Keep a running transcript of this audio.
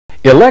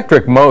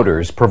Electric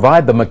motors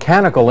provide the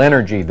mechanical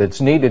energy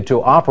that's needed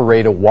to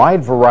operate a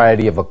wide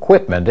variety of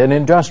equipment in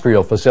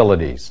industrial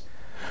facilities.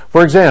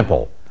 For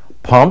example,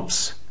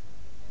 pumps,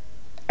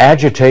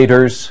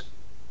 agitators,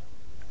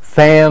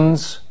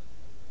 fans,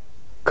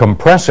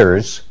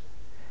 compressors,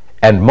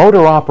 and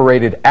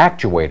motor-operated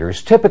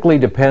actuators typically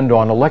depend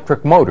on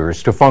electric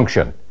motors to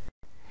function.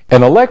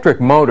 An electric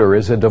motor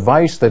is a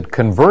device that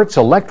converts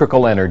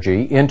electrical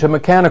energy into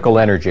mechanical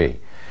energy.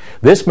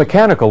 This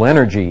mechanical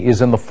energy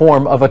is in the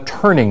form of a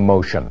turning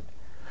motion.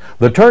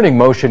 The turning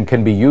motion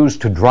can be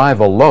used to drive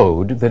a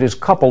load that is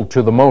coupled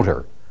to the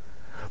motor.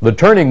 The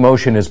turning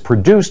motion is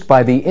produced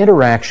by the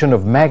interaction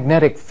of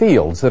magnetic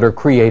fields that are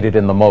created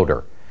in the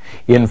motor.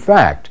 In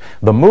fact,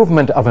 the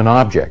movement of an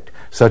object,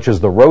 such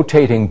as the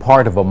rotating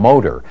part of a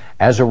motor,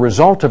 as a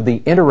result of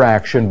the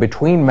interaction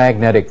between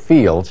magnetic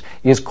fields,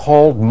 is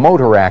called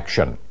motor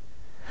action.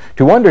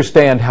 To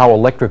understand how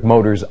electric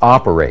motors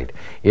operate,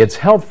 it's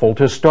helpful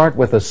to start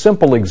with a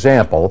simple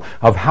example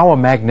of how a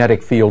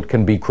magnetic field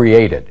can be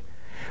created.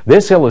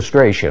 This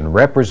illustration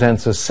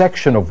represents a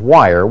section of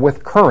wire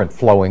with current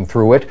flowing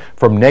through it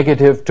from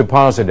negative to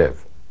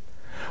positive.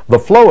 The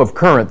flow of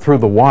current through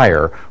the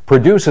wire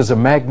produces a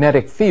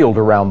magnetic field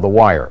around the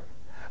wire.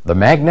 The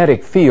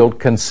magnetic field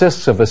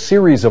consists of a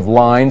series of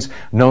lines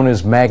known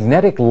as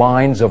magnetic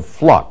lines of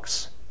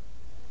flux.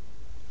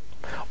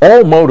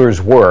 All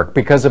motors work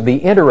because of the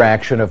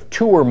interaction of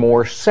two or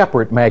more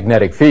separate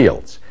magnetic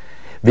fields.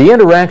 The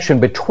interaction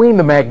between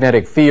the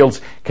magnetic fields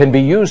can be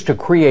used to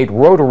create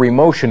rotary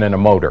motion in a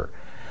motor.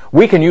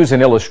 We can use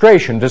an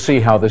illustration to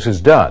see how this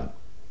is done.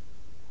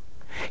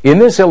 In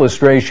this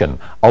illustration,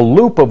 a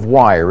loop of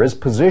wire is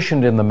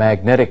positioned in the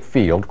magnetic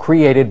field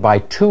created by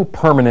two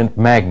permanent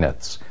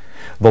magnets.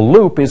 The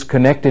loop is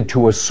connected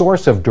to a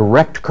source of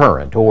direct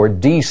current, or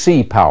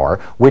DC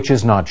power, which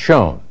is not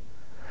shown.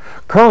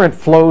 Current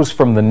flows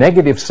from the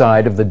negative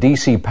side of the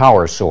DC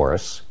power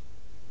source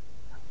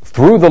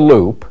through the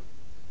loop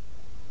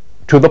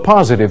to the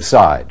positive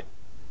side.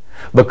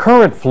 The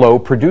current flow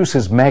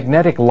produces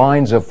magnetic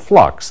lines of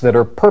flux that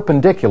are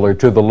perpendicular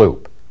to the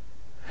loop.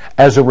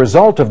 As a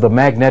result of the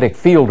magnetic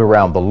field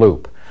around the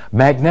loop,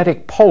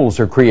 magnetic poles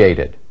are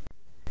created.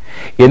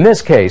 In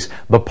this case,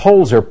 the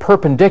poles are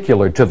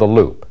perpendicular to the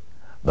loop.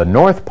 The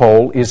North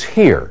Pole is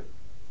here,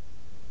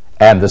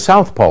 and the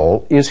South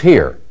Pole is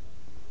here.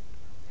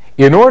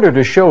 In order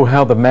to show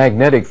how the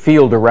magnetic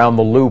field around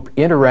the loop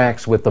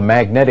interacts with the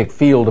magnetic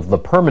field of the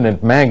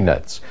permanent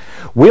magnets,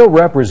 we'll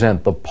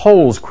represent the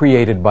poles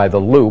created by the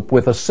loop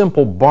with a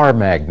simple bar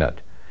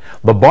magnet.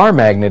 The bar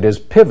magnet is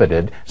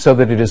pivoted so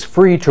that it is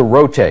free to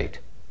rotate.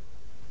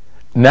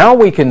 Now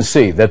we can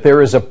see that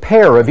there is a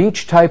pair of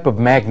each type of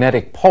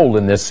magnetic pole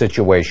in this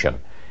situation.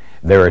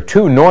 There are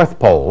two north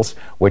poles,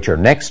 which are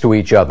next to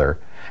each other,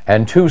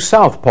 and two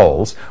south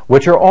poles,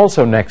 which are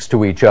also next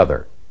to each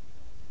other.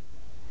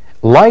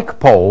 Like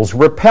poles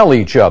repel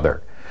each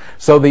other,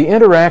 so the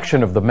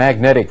interaction of the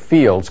magnetic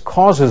fields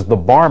causes the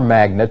bar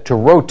magnet to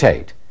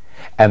rotate,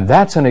 and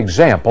that's an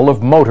example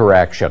of motor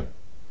action.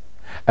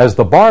 As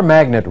the bar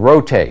magnet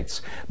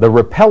rotates, the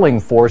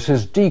repelling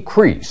forces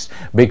decrease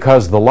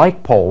because the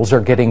like poles are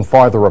getting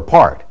farther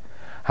apart.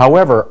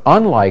 However,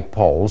 unlike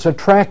poles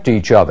attract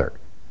each other.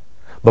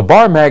 The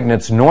bar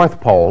magnet's north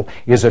pole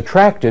is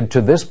attracted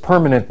to this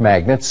permanent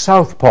magnet's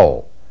south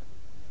pole,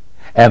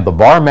 and the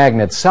bar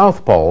magnet's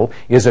south pole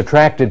is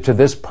attracted to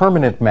this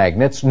permanent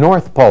magnet's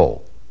north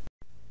pole.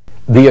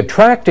 The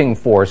attracting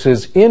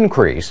forces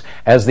increase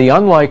as the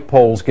unlike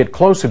poles get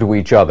closer to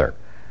each other.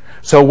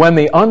 So when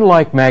the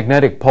unlike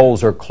magnetic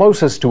poles are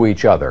closest to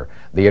each other,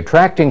 the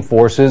attracting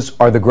forces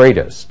are the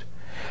greatest.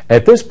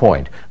 At this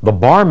point, the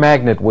bar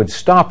magnet would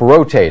stop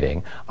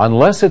rotating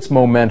unless its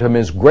momentum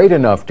is great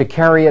enough to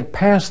carry it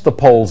past the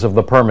poles of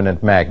the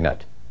permanent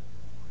magnet.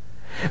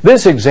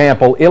 This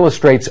example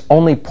illustrates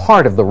only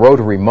part of the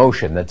rotary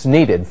motion that's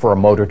needed for a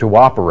motor to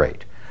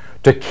operate.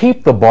 To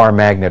keep the bar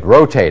magnet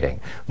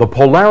rotating, the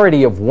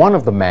polarity of one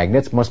of the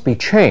magnets must be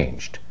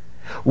changed.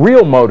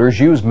 Real motors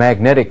use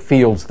magnetic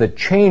fields that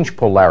change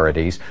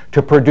polarities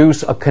to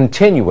produce a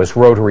continuous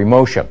rotary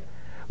motion.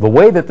 The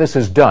way that this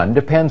is done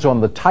depends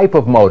on the type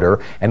of motor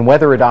and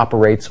whether it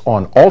operates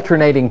on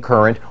alternating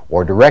current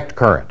or direct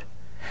current.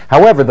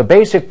 However, the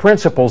basic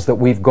principles that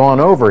we've gone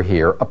over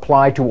here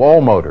apply to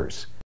all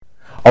motors.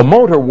 A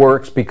motor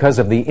works because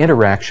of the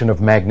interaction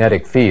of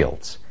magnetic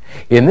fields.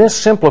 In this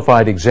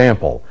simplified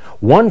example,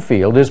 one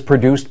field is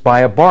produced by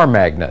a bar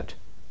magnet,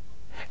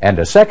 and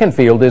a second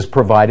field is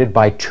provided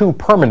by two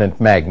permanent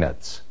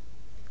magnets.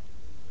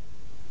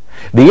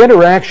 The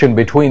interaction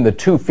between the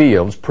two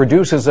fields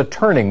produces a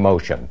turning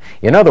motion.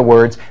 In other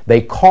words, they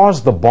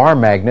cause the bar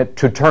magnet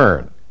to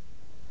turn.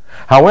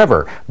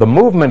 However, the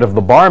movement of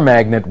the bar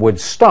magnet would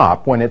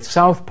stop when its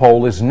south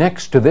pole is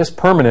next to this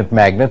permanent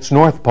magnet's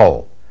north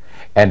pole,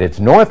 and its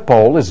north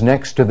pole is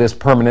next to this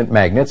permanent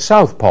magnet's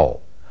south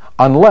pole,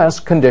 unless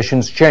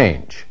conditions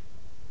change.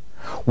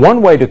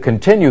 One way to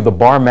continue the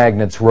bar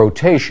magnet's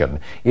rotation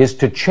is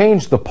to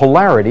change the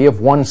polarity of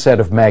one set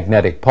of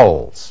magnetic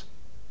poles.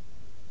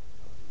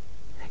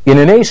 In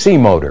an AC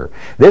motor,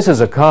 this is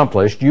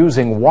accomplished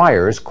using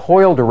wires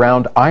coiled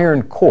around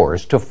iron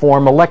cores to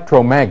form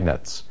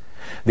electromagnets.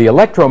 The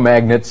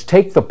electromagnets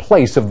take the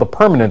place of the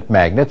permanent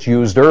magnets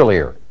used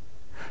earlier.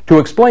 To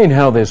explain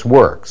how this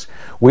works,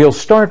 we'll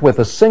start with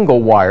a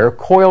single wire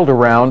coiled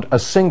around a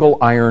single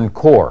iron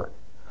core.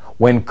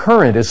 When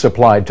current is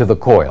supplied to the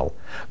coil,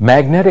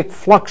 magnetic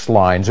flux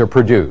lines are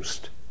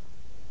produced.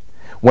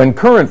 When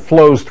current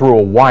flows through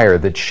a wire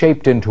that's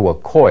shaped into a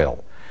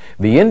coil,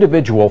 the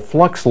individual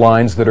flux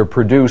lines that are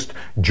produced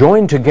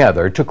join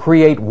together to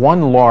create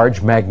one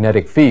large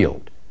magnetic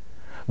field.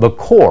 The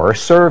core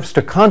serves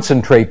to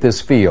concentrate this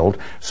field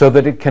so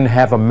that it can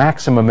have a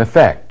maximum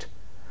effect.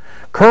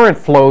 Current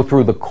flow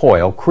through the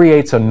coil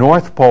creates a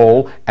north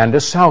pole and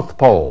a south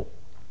pole.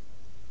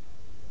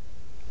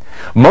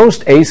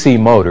 Most AC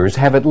motors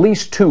have at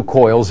least two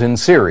coils in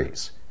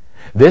series.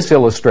 This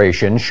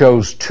illustration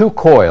shows two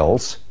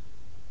coils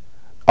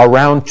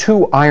around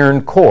two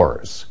iron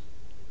cores.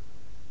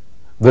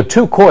 The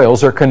two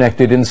coils are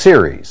connected in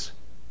series.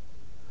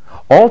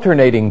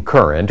 Alternating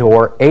current,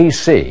 or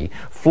AC,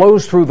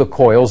 flows through the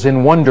coils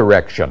in one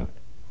direction,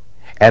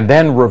 and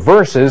then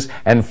reverses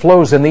and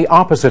flows in the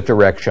opposite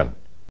direction.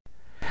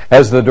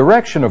 As the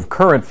direction of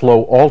current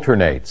flow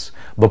alternates,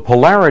 the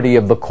polarity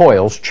of the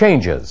coils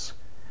changes.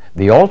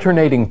 The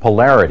alternating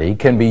polarity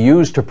can be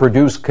used to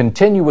produce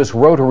continuous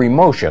rotary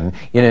motion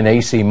in an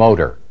AC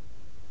motor.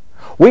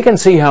 We can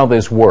see how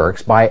this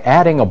works by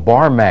adding a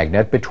bar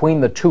magnet between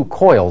the two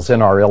coils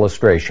in our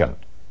illustration.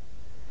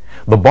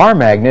 The bar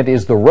magnet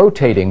is the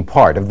rotating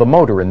part of the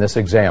motor in this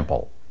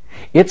example.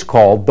 It's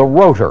called the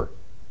rotor.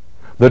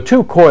 The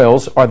two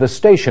coils are the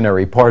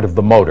stationary part of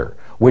the motor,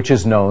 which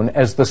is known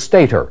as the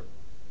stator.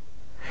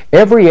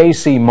 Every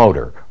AC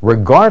motor,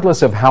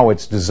 regardless of how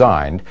it's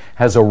designed,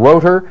 has a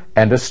rotor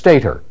and a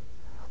stator.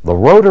 The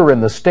rotor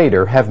and the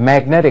stator have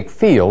magnetic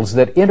fields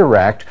that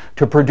interact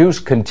to produce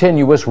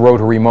continuous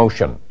rotary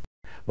motion.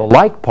 The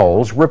like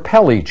poles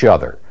repel each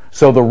other,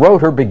 so the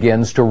rotor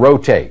begins to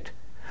rotate.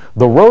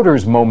 The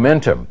rotor's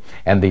momentum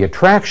and the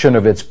attraction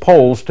of its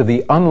poles to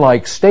the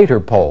unlike stator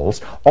poles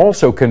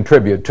also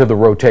contribute to the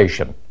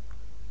rotation.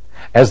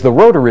 As the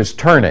rotor is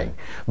turning,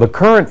 the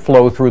current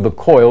flow through the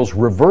coils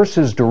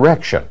reverses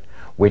direction,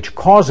 which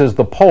causes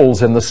the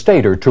poles in the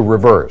stator to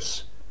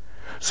reverse.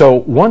 So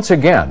once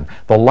again,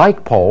 the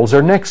like poles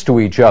are next to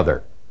each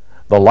other.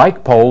 The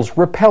like poles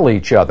repel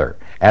each other,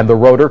 and the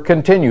rotor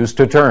continues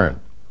to turn.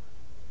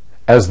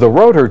 As the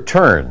rotor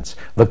turns,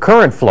 the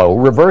current flow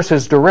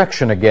reverses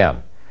direction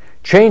again,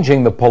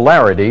 changing the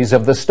polarities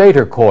of the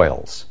stator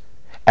coils,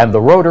 and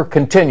the rotor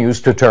continues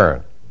to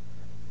turn.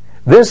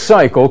 This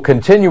cycle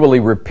continually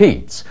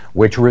repeats,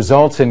 which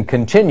results in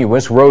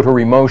continuous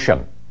rotary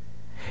motion.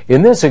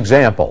 In this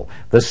example,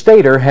 the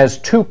stator has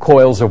two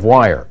coils of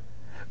wire.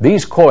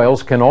 These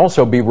coils can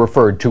also be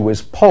referred to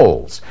as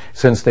poles,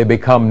 since they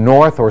become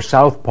north or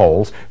south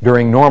poles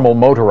during normal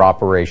motor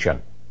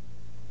operation.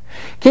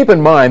 Keep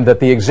in mind that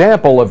the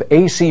example of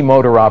AC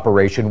motor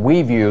operation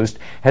we've used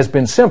has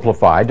been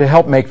simplified to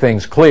help make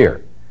things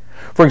clear.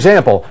 For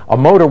example, a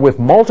motor with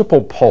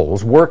multiple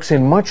poles works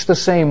in much the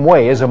same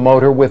way as a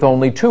motor with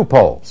only two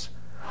poles.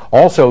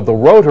 Also, the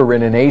rotor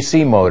in an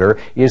AC motor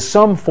is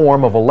some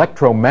form of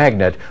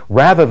electromagnet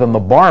rather than the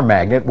bar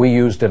magnet we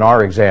used in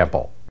our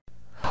example.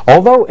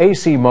 Although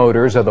AC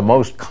motors are the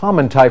most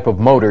common type of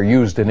motor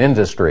used in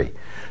industry,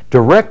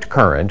 direct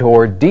current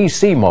or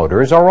DC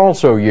motors are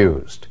also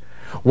used.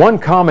 One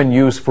common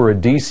use for a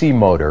DC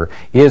motor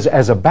is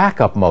as a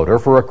backup motor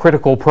for a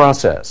critical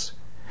process.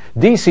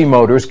 DC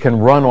motors can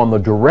run on the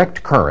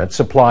direct current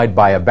supplied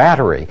by a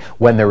battery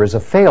when there is a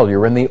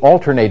failure in the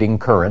alternating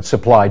current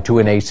supplied to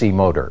an AC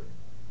motor.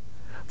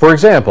 For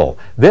example,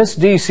 this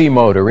DC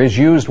motor is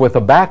used with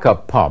a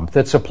backup pump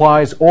that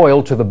supplies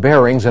oil to the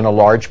bearings in a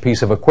large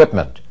piece of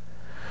equipment.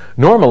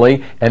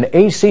 Normally, an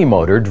AC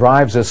motor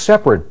drives a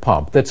separate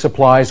pump that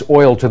supplies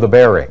oil to the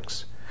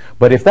bearings.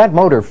 But if that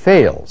motor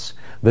fails,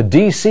 the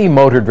DC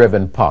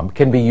motor-driven pump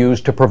can be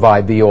used to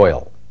provide the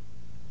oil.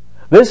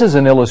 This is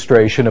an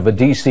illustration of a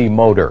DC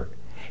motor.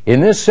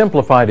 In this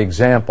simplified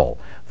example,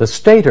 the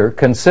stator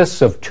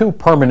consists of two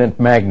permanent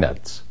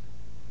magnets.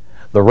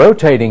 The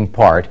rotating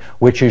part,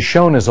 which is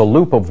shown as a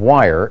loop of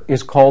wire,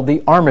 is called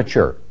the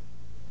armature.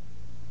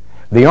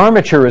 The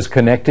armature is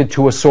connected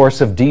to a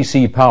source of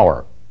DC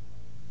power.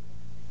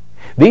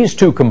 These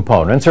two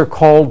components are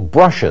called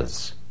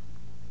brushes.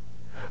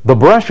 The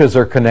brushes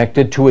are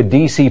connected to a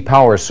DC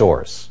power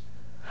source.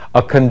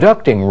 A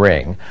conducting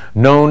ring,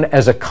 known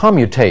as a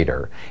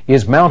commutator,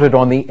 is mounted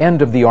on the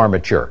end of the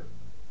armature.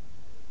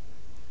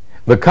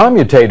 The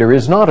commutator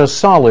is not a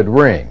solid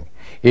ring.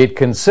 It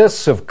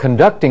consists of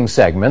conducting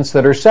segments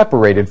that are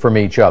separated from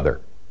each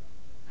other.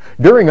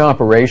 During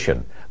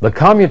operation, the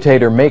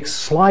commutator makes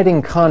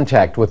sliding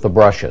contact with the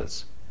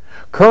brushes.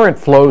 Current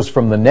flows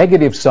from the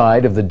negative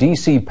side of the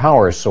DC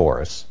power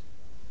source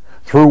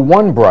through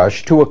one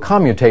brush to a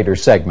commutator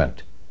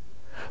segment.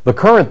 The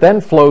current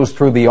then flows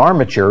through the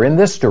armature in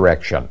this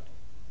direction,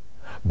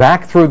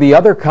 back through the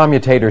other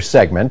commutator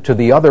segment to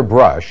the other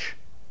brush,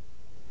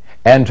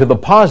 and to the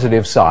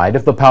positive side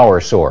of the power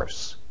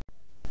source.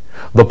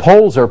 The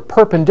poles are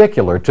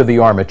perpendicular to the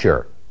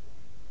armature.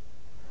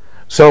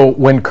 So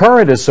when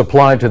current is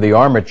supplied to the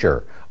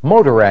armature,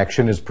 motor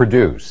action is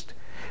produced.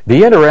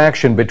 The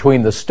interaction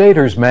between the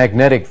stator's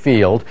magnetic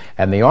field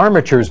and the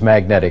armature's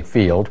magnetic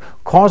field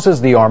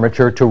causes the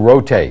armature to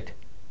rotate.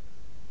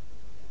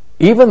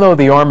 Even though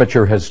the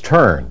armature has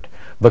turned,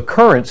 the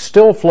current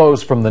still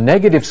flows from the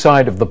negative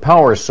side of the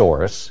power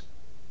source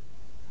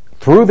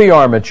through the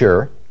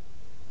armature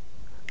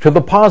to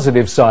the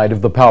positive side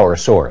of the power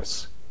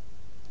source.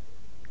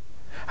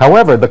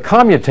 However, the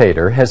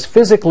commutator has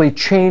physically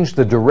changed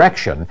the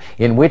direction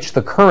in which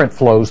the current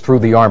flows through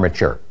the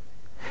armature.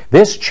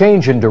 This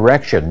change in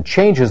direction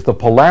changes the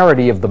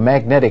polarity of the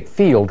magnetic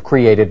field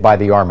created by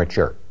the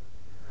armature.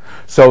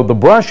 So the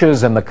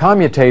brushes and the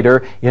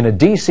commutator in a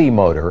DC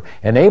motor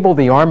enable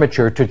the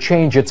armature to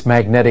change its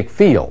magnetic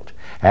field,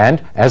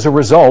 and as a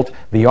result,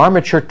 the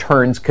armature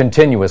turns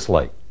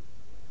continuously.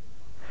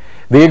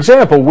 The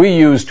example we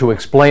used to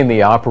explain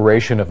the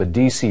operation of a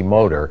DC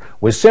motor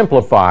was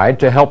simplified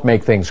to help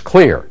make things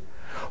clear.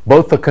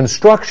 Both the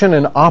construction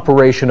and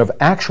operation of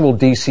actual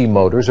DC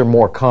motors are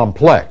more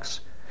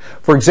complex.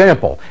 For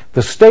example,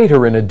 the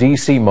stator in a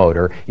DC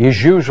motor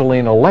is usually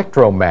an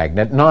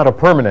electromagnet, not a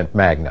permanent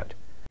magnet.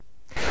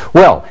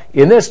 Well,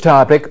 in this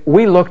topic,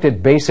 we looked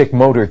at basic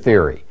motor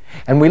theory,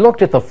 and we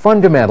looked at the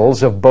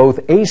fundamentals of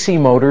both AC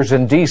motors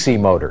and DC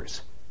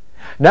motors.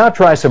 Now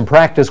try some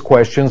practice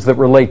questions that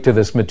relate to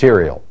this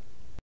material.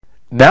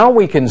 Now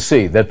we can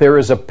see that there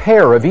is a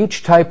pair of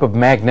each type of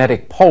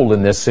magnetic pole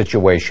in this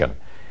situation.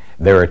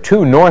 There are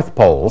two north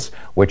poles,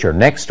 which are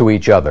next to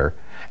each other,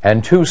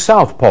 and two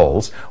south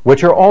poles,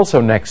 which are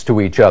also next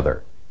to each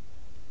other.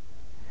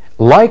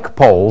 Like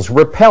poles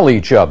repel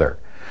each other,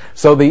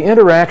 so the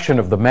interaction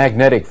of the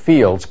magnetic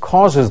fields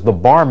causes the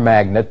bar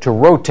magnet to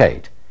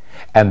rotate,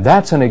 and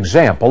that's an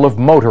example of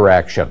motor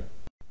action.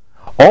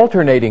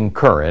 Alternating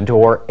current,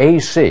 or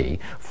AC,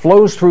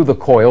 flows through the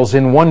coils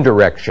in one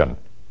direction,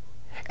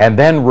 and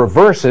then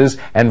reverses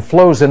and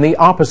flows in the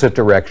opposite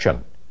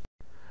direction.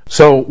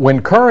 So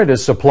when current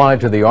is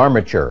supplied to the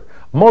armature,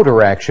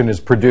 motor action is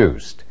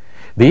produced.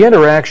 The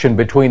interaction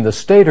between the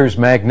stator's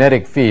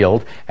magnetic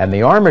field and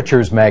the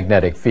armature's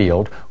magnetic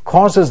field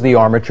causes the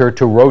armature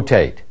to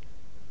rotate.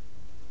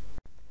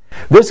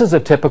 This is a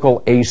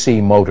typical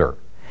AC motor.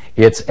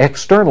 Its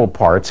external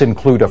parts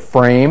include a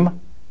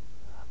frame,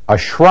 a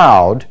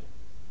shroud,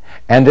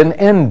 and an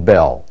end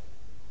bell.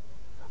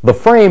 The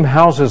frame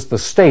houses the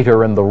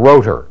stator and the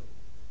rotor,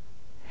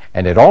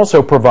 and it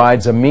also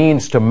provides a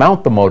means to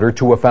mount the motor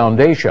to a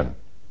foundation.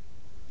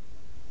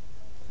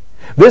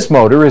 This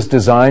motor is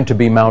designed to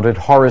be mounted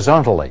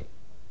horizontally,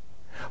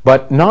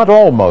 but not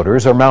all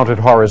motors are mounted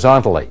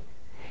horizontally.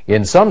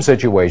 In some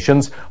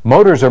situations,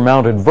 motors are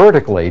mounted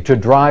vertically to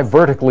drive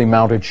vertically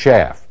mounted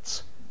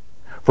shafts.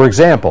 For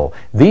example,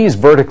 these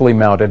vertically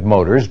mounted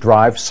motors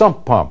drive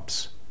sump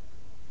pumps.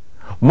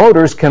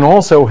 Motors can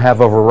also have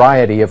a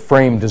variety of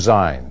frame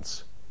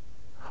designs.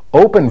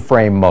 Open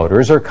frame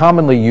motors are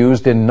commonly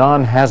used in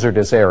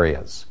non-hazardous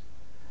areas.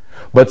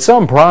 But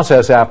some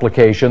process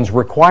applications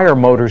require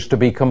motors to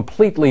be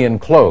completely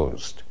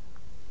enclosed.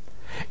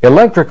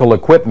 Electrical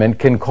equipment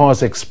can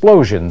cause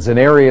explosions in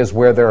areas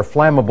where there are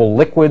flammable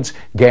liquids,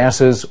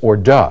 gases, or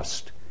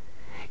dust.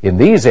 In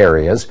these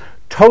areas,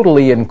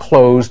 totally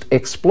enclosed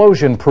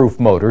explosion-proof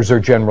motors are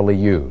generally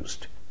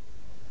used.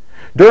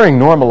 During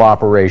normal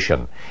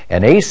operation,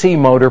 an AC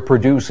motor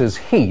produces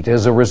heat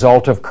as a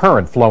result of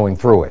current flowing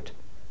through it.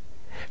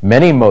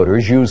 Many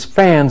motors use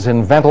fans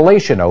and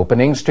ventilation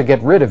openings to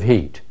get rid of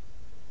heat.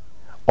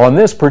 On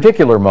this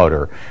particular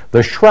motor,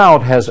 the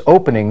shroud has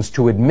openings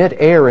to admit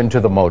air into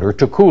the motor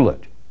to cool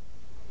it.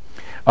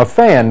 A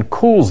fan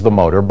cools the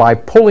motor by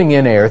pulling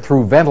in air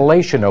through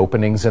ventilation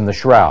openings in the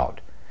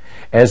shroud.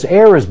 As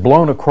air is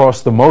blown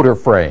across the motor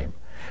frame,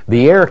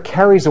 the air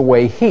carries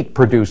away heat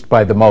produced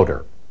by the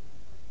motor.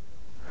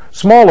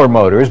 Smaller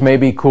motors may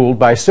be cooled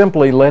by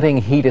simply letting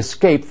heat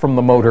escape from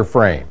the motor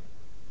frame.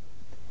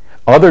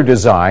 Other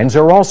designs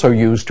are also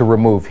used to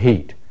remove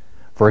heat.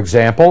 For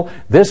example,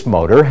 this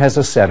motor has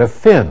a set of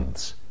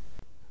fins.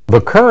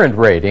 The current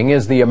rating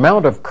is the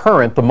amount of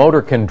current the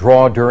motor can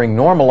draw during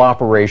normal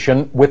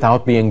operation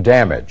without being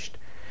damaged.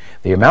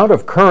 The amount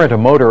of current a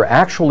motor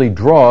actually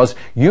draws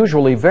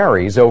usually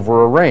varies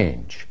over a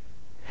range.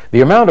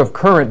 The amount of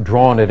current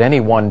drawn at any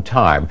one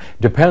time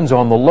depends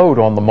on the load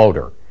on the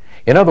motor.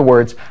 In other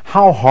words,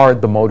 how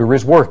hard the motor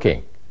is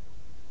working.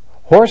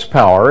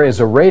 Horsepower is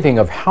a rating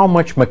of how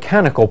much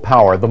mechanical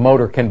power the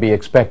motor can be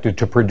expected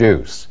to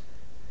produce.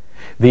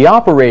 The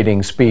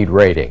operating speed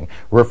rating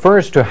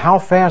refers to how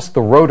fast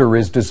the rotor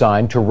is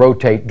designed to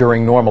rotate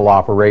during normal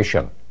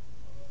operation.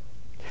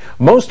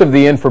 Most of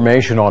the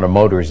information on a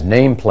motor's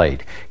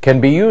nameplate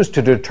can be used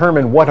to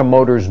determine what a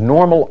motor's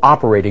normal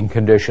operating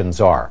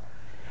conditions are.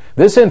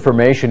 This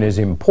information is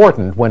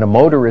important when a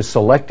motor is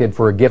selected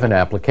for a given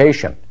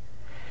application,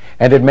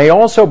 and it may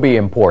also be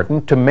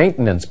important to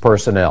maintenance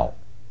personnel.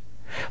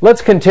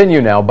 Let's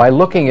continue now by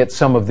looking at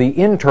some of the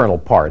internal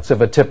parts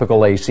of a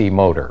typical AC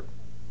motor.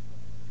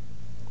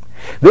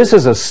 This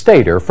is a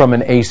stator from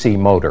an AC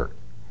motor.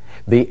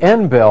 The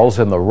end bells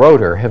in the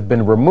rotor have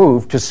been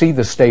removed to see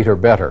the stator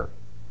better.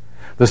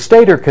 The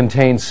stator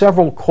contains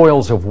several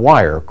coils of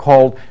wire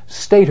called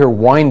stator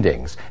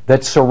windings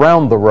that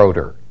surround the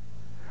rotor.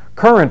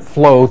 Current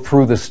flow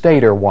through the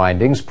stator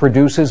windings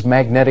produces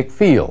magnetic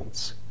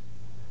fields.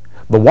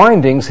 The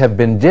windings have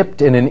been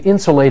dipped in an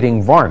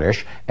insulating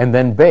varnish and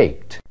then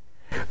baked.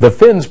 The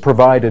fins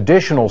provide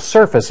additional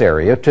surface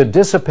area to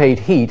dissipate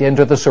heat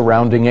into the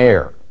surrounding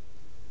air.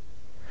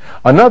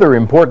 Another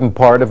important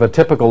part of a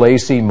typical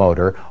AC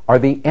motor are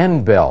the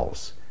end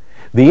bells.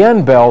 The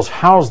end bells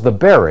house the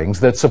bearings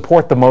that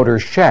support the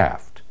motor's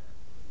shaft.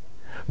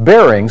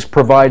 Bearings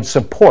provide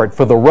support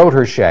for the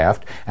rotor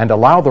shaft and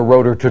allow the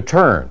rotor to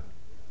turn.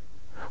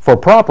 For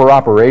proper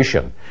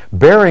operation,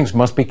 bearings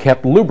must be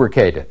kept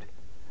lubricated.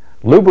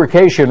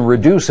 Lubrication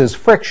reduces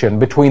friction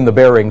between the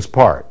bearings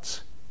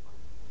parts.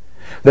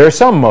 There are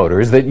some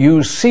motors that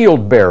use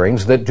sealed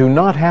bearings that do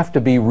not have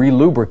to be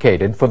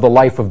relubricated for the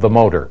life of the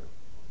motor.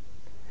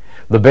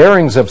 The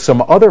bearings of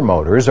some other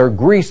motors are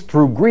greased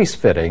through grease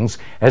fittings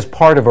as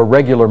part of a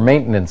regular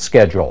maintenance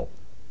schedule.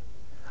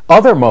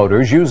 Other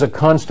motors use a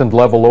constant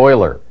level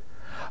oiler.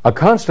 A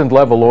constant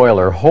level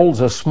oiler holds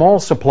a small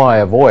supply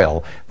of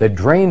oil that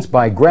drains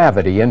by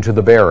gravity into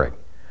the bearing.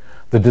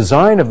 The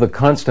design of the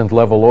constant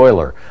level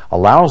oiler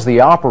allows the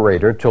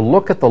operator to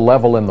look at the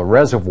level in the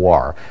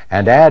reservoir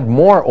and add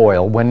more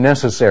oil when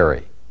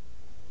necessary.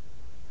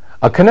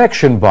 A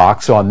connection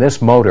box on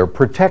this motor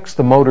protects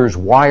the motor's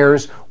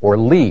wires or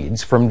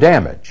leads from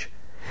damage.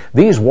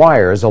 These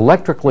wires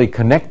electrically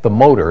connect the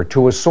motor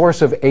to a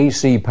source of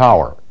AC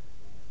power.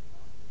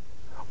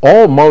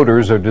 All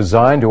motors are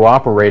designed to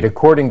operate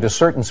according to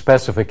certain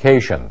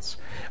specifications.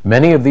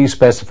 Many of these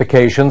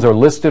specifications are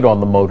listed on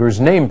the motor's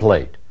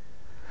nameplate.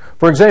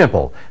 For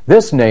example,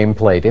 this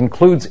nameplate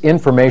includes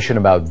information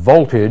about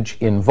voltage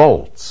in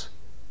volts,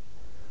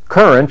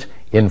 current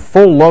in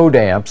full load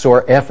amps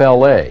or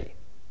FLA,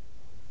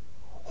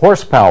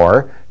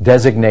 horsepower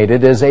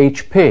designated as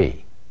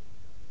HP,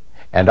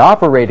 and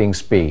operating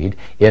speed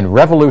in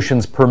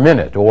revolutions per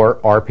minute or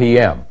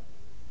RPM.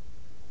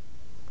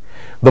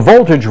 The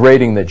voltage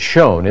rating that's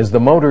shown is the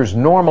motor's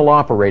normal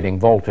operating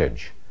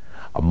voltage.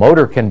 A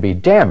motor can be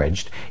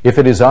damaged if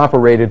it is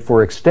operated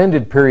for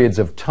extended periods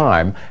of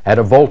time at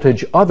a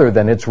voltage other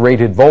than its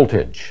rated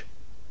voltage.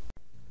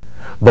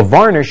 The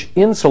varnish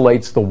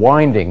insulates the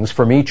windings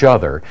from each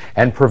other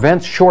and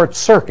prevents short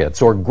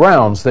circuits or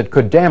grounds that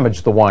could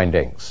damage the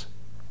windings.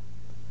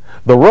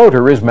 The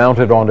rotor is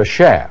mounted on a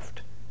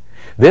shaft.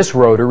 This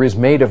rotor is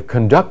made of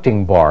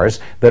conducting bars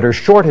that are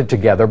shorted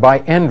together by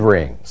end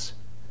rings.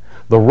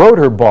 The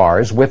rotor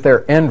bars with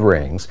their end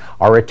rings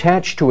are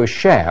attached to a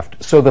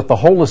shaft so that the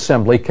whole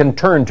assembly can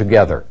turn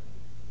together.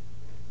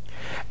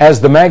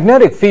 As the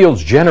magnetic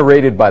fields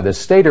generated by the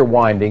stator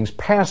windings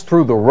pass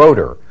through the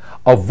rotor,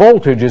 a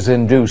voltage is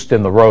induced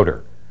in the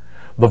rotor.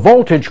 The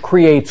voltage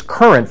creates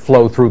current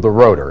flow through the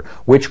rotor,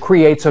 which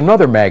creates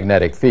another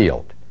magnetic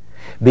field.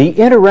 The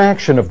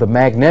interaction of the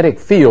magnetic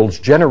fields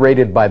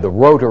generated by the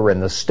rotor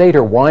and the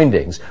stator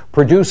windings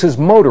produces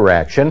motor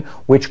action,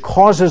 which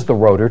causes the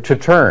rotor to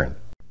turn.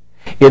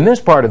 In this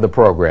part of the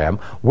program,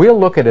 we'll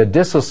look at a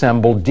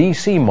disassembled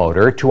DC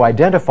motor to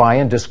identify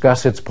and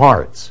discuss its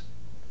parts.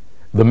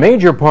 The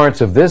major parts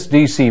of this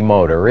DC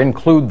motor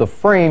include the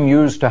frame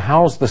used to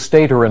house the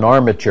stator and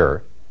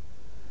armature,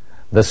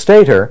 the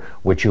stator,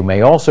 which you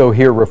may also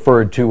hear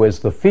referred to as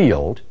the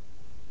field,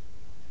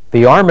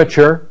 the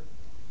armature,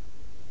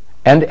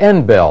 and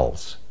end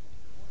bells.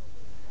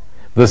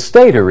 The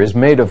stator is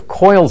made of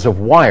coils of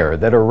wire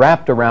that are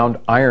wrapped around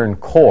iron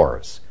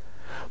cores.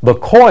 The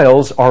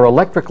coils are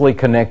electrically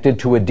connected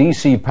to a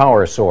DC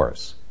power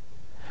source.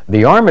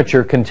 The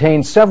armature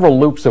contains several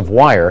loops of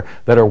wire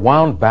that are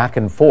wound back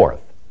and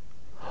forth.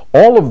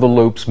 All of the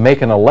loops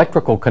make an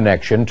electrical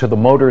connection to the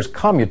motor's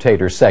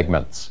commutator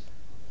segments.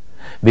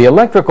 The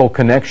electrical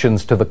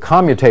connections to the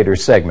commutator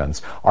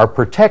segments are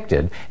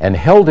protected and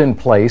held in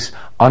place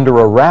under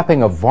a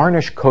wrapping of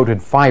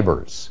varnish-coated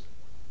fibers.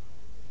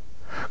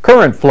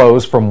 Current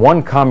flows from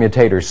one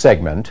commutator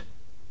segment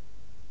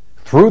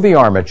through the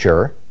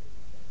armature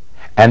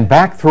and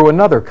back through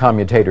another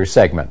commutator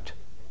segment.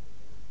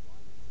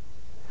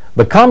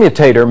 The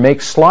commutator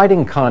makes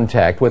sliding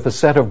contact with a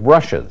set of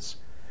brushes.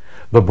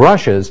 The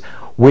brushes,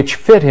 which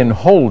fit in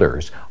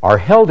holders, are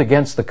held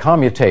against the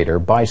commutator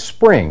by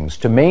springs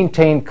to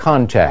maintain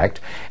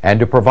contact and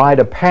to provide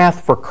a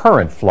path for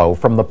current flow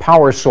from the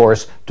power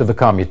source to the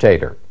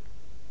commutator.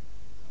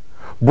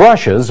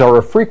 Brushes are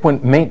a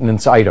frequent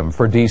maintenance item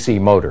for DC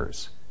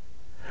motors.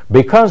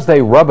 Because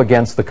they rub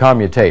against the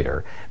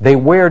commutator, they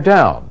wear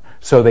down,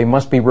 so they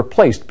must be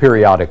replaced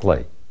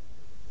periodically.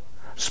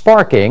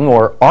 Sparking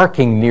or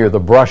arcing near the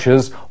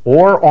brushes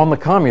or on the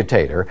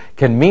commutator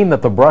can mean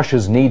that the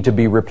brushes need to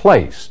be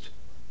replaced,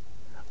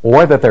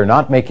 or that they're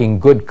not making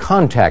good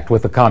contact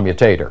with the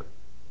commutator.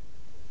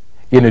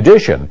 In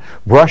addition,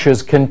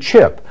 brushes can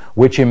chip,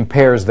 which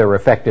impairs their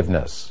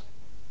effectiveness.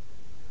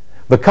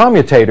 The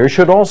commutator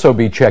should also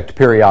be checked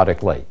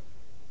periodically.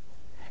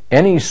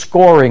 Any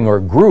scoring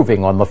or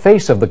grooving on the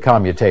face of the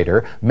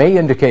commutator may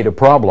indicate a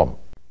problem.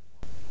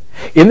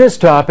 In this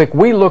topic,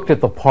 we looked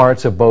at the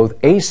parts of both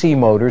AC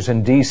motors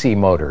and DC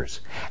motors,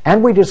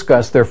 and we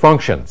discussed their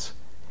functions.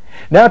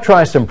 Now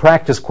try some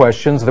practice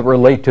questions that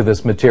relate to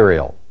this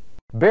material.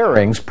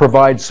 Bearings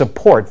provide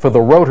support for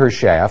the rotor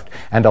shaft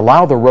and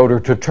allow the rotor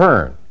to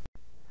turn.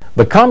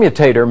 The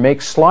commutator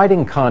makes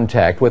sliding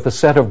contact with a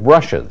set of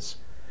brushes.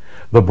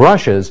 The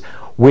brushes,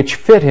 which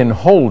fit in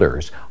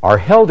holders, are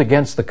held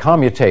against the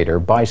commutator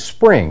by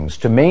springs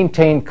to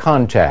maintain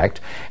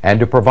contact and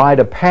to provide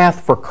a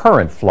path for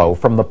current flow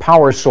from the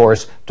power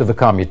source to the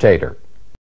commutator.